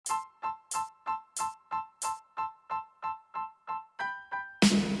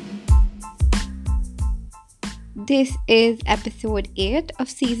This is episode 8 of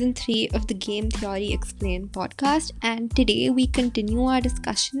season 3 of the Game Theory Explained podcast, and today we continue our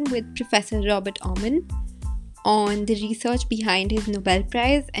discussion with Professor Robert Aumann on the research behind his Nobel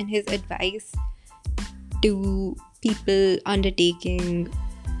Prize and his advice to people undertaking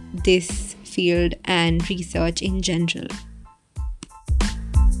this field and research in general.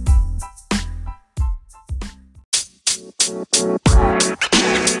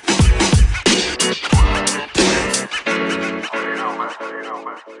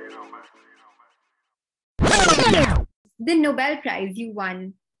 The Nobel Prize you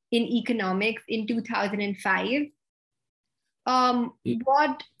won in economics in 2005.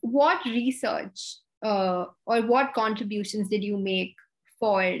 What research or what contributions did you make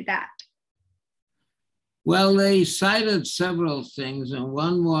for that? Well, they cited several things, and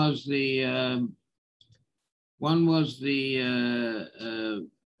one was the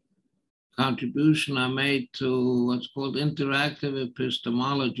contribution I made to what's called interactive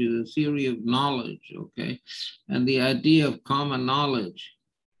epistemology, the theory of knowledge, okay, and the idea of common knowledge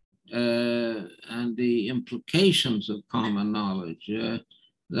and the implications of common knowledge.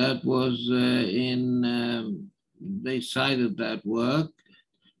 That was they cited that work,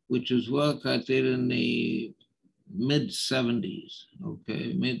 which is work I did in the mid-70s,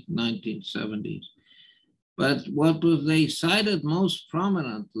 okay, mid-1970s. But what they cited most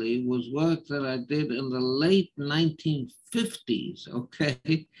prominently was work that I did in the late 1950s,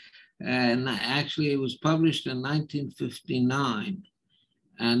 okay? And actually it was published in 1959.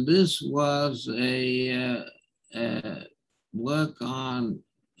 And this was a work on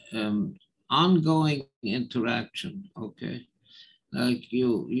ongoing interaction, okay? Like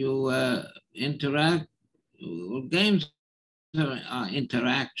you interact, well, games are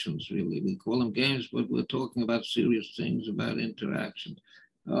interactions, really. We call them games, but we're talking about serious things about interaction.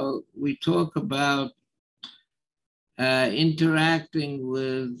 We talk about interacting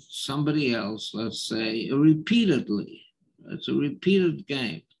with somebody else, let's say, repeatedly. It's a repeated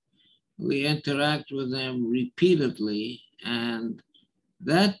game. We interact with them repeatedly, and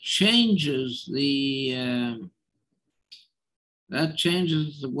that changes the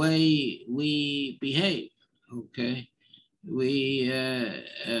way we behave, okay?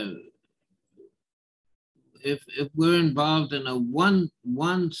 If we're involved in a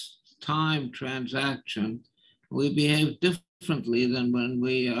one-time transaction, we behave differently than when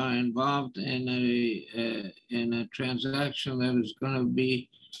we are involved in a transaction that is going to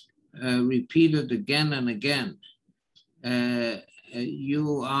be repeated again and again.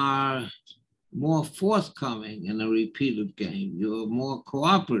 You are more forthcoming in a repeated game. You're more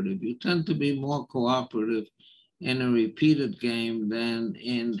cooperative. You tend to be more cooperative in a repeated game than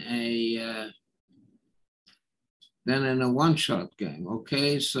in a one-shot game.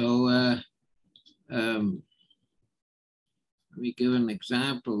 Okay, so let me give an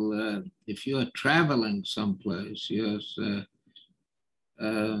example. If you're traveling someplace, yes,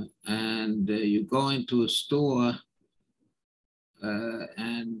 and you go into a store,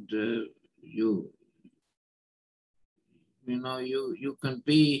 and you can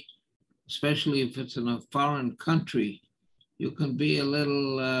be, especially if it's in a foreign country, you can be a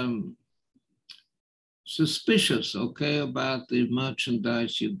little suspicious, okay, about the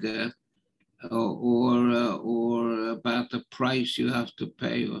merchandise you get, or about the price you have to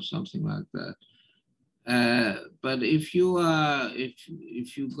pay, or something like that. But if you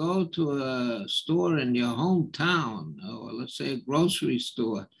go to a store in your hometown, or let's say a grocery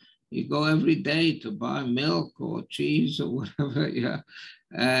store, you go every day to buy milk or cheese or whatever, yeah,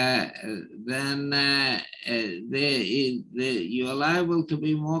 then you're liable to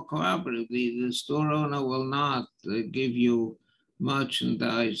be more cooperative. The store owner will not give you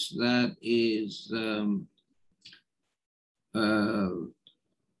merchandise that is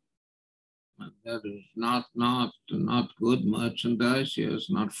not good merchandise. Yes,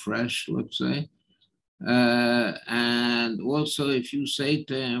 not fresh, let's say. And also, if you say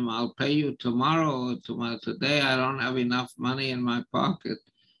to him, "I'll pay you tomorrow," or "Today I don't have enough money in my pocket,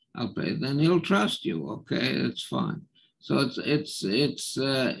 I'll pay," then he'll trust you. Okay, it's fine. So it's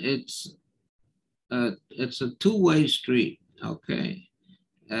a two-way street. Okay,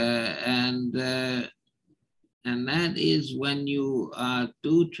 and that is when you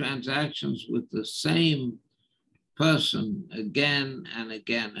do transactions with the same person again and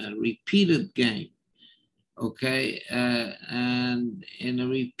again, a repeated game. Okay, and in a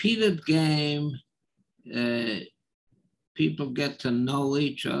repeated game, people get to know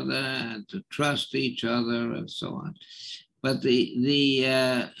each other and to trust each other and so on. But the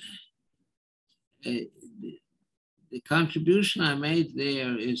the contribution I made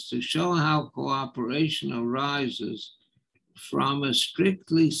there is to show how cooperation arises from a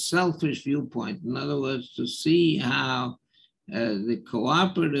strictly selfish viewpoint. In other words, to see how the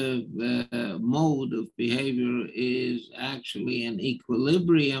cooperative mode of behavior is actually an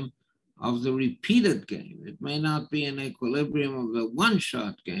equilibrium of the repeated game. It may not be an equilibrium of the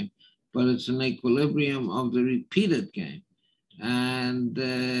one-shot game, but it's an equilibrium of the repeated game. And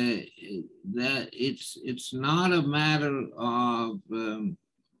that it's not a matter of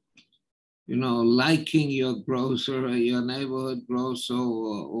liking your grocer or your neighborhood grocer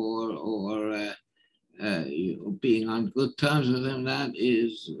or being on good terms with him. That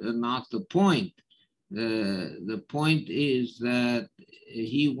is not the point. The point is that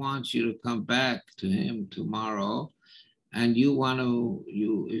he wants you to come back to him tomorrow, and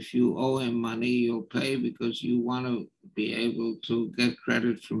if you owe him money, you'll pay because you want to be able to get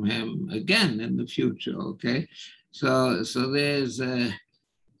credit from him again in the future. Okay, so there is a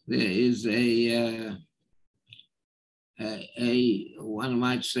one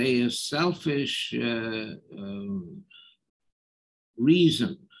might say a selfish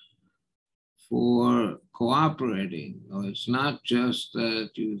reason for cooperating. Or it's not just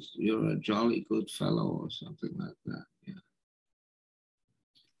that you're a jolly good fellow or something like that. Yeah.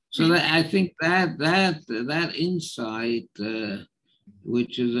 So I think that insight,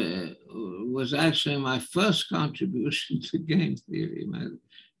 which was actually my first contribution to game theory,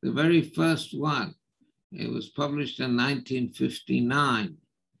 the very first one. It was published in 1959,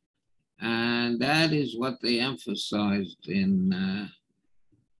 and that is what they emphasized in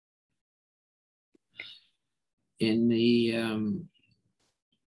the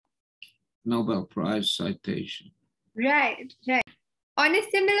Nobel Prize citation. Right. On a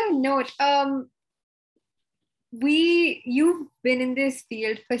similar note, you've been in this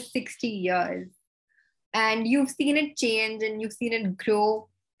field for 60 years, and you've seen it change and you've seen it grow.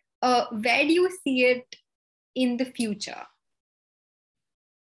 Where do you see it in the future?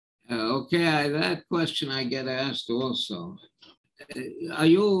 Okay, that question I get asked also. Do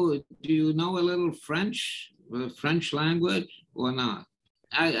you know a little French language or not?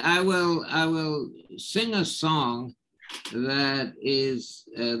 I will sing a song that is,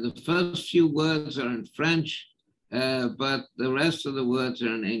 the first few words are in French, but the rest of the words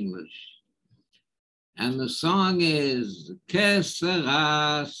are in English. And the song is, Que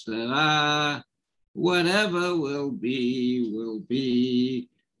sera, sera, whatever will be, will be.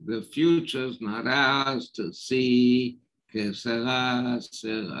 The future's not ours to see. Que sera,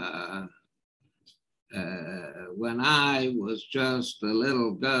 sera. When I was just a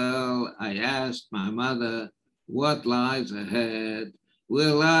little girl, I asked my mother, what lies ahead?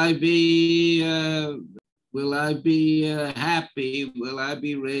 Will I be happy? Will I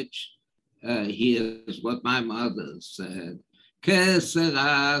be rich? Here's what my mother said. Que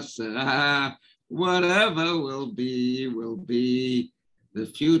sera, sera. Whatever will be, will be. The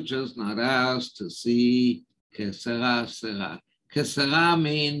future's not ours to see. Que sera, sera. Que sera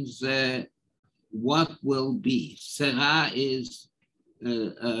means what will be. Sera is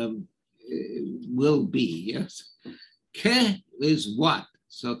will be, yes. Que is what.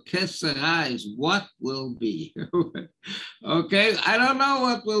 So que sera is what will be. Okay, I don't know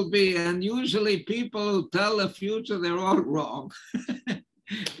what will be. And usually people who tell the future, they're all wrong.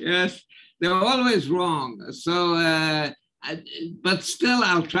 Yes, they're always wrong. So, but still,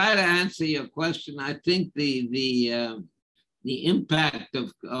 I'll try to answer your question. I think the impact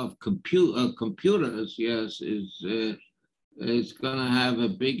of computers, yes, is going to have a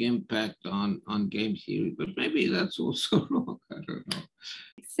big impact on game theory. But maybe that's also wrong. I don't know.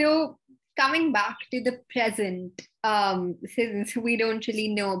 So coming back to the present, since we don't really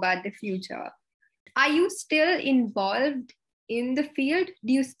know about the future, are you still involved in the field?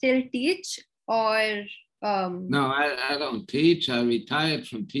 Do you still teach or? No, I don't teach. I retired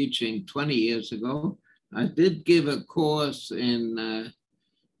from teaching 20 years ago. I did give a course as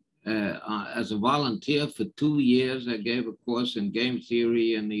a volunteer for 2 years. I gave a course in game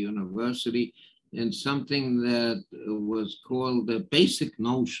theory in the university in something that was called Basic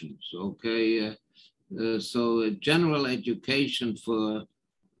Notions, okay? So a general education for,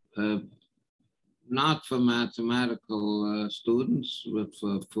 not for mathematical students, but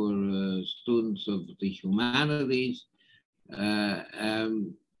for students of the humanities.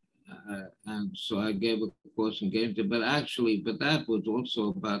 And so I gave a course in game theory, but that was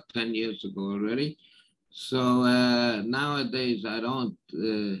also about 10 years ago already. So nowadays I don't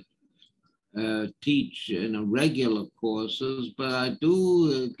teach in regular courses, but I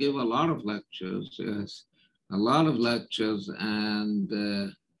do give a lot of lectures, yes, a lot of lectures, and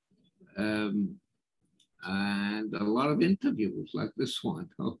and a lot of interviews like this one,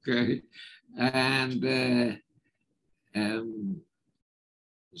 okay? And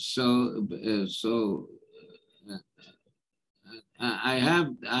so I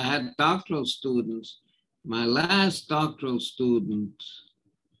had doctoral students. My last doctoral student,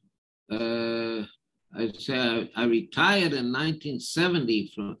 I retired in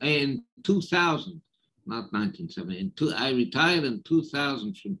 1970 in 2000, not 1970. I retired in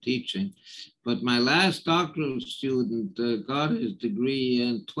 2000 from teaching, but my last doctoral student got his degree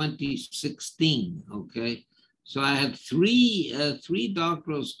in 2016. Okay, so I had three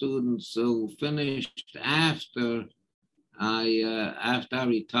doctoral students who finished after I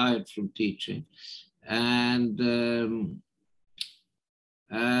retired from teaching, and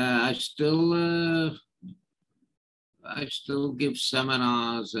I still give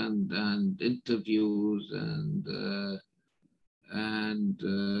seminars and interviews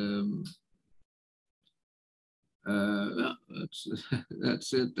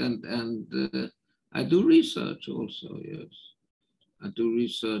that's it. And I do research also. Yes, I do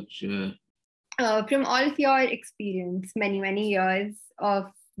research. From all of your experience, many years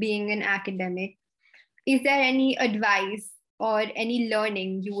of being an academic, is there any advice or any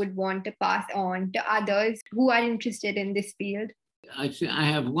learning you would want to pass on to others who are interested in this field? I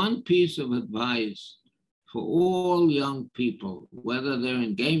have one piece of advice for all young people, whether they're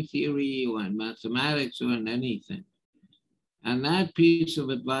in game theory or in mathematics or in anything. And that piece of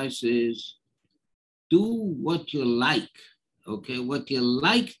advice is do what you like, okay? What you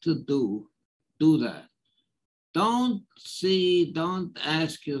like to do that. Don't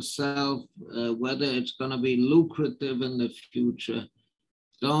ask yourself whether it's going to be lucrative in the future.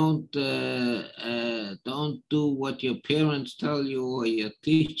 Don't do what your parents tell you or your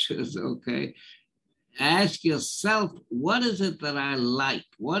teachers, okay? Ask yourself, what is it that I like?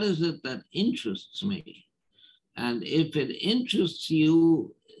 What is it that interests me? And if it interests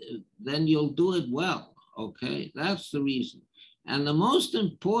you, then you'll do it well, okay? That's the reason. And the most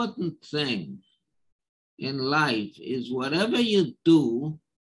important thing in life is whatever you do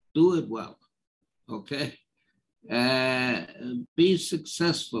it well, okay? Be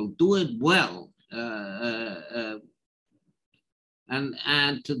successful, do it well.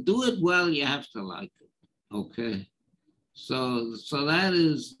 And to do it well, you have to like it, okay? So that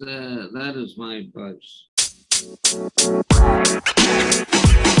is my advice.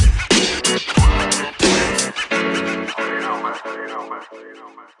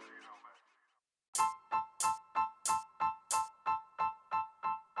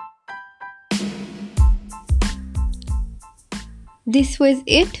 This was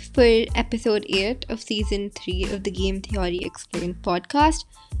it for episode 8 of season 3 of the Game Theory Explained podcast.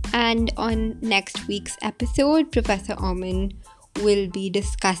 And on next week's episode, Professor Oman will be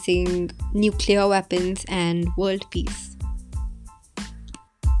discussing nuclear weapons and world peace.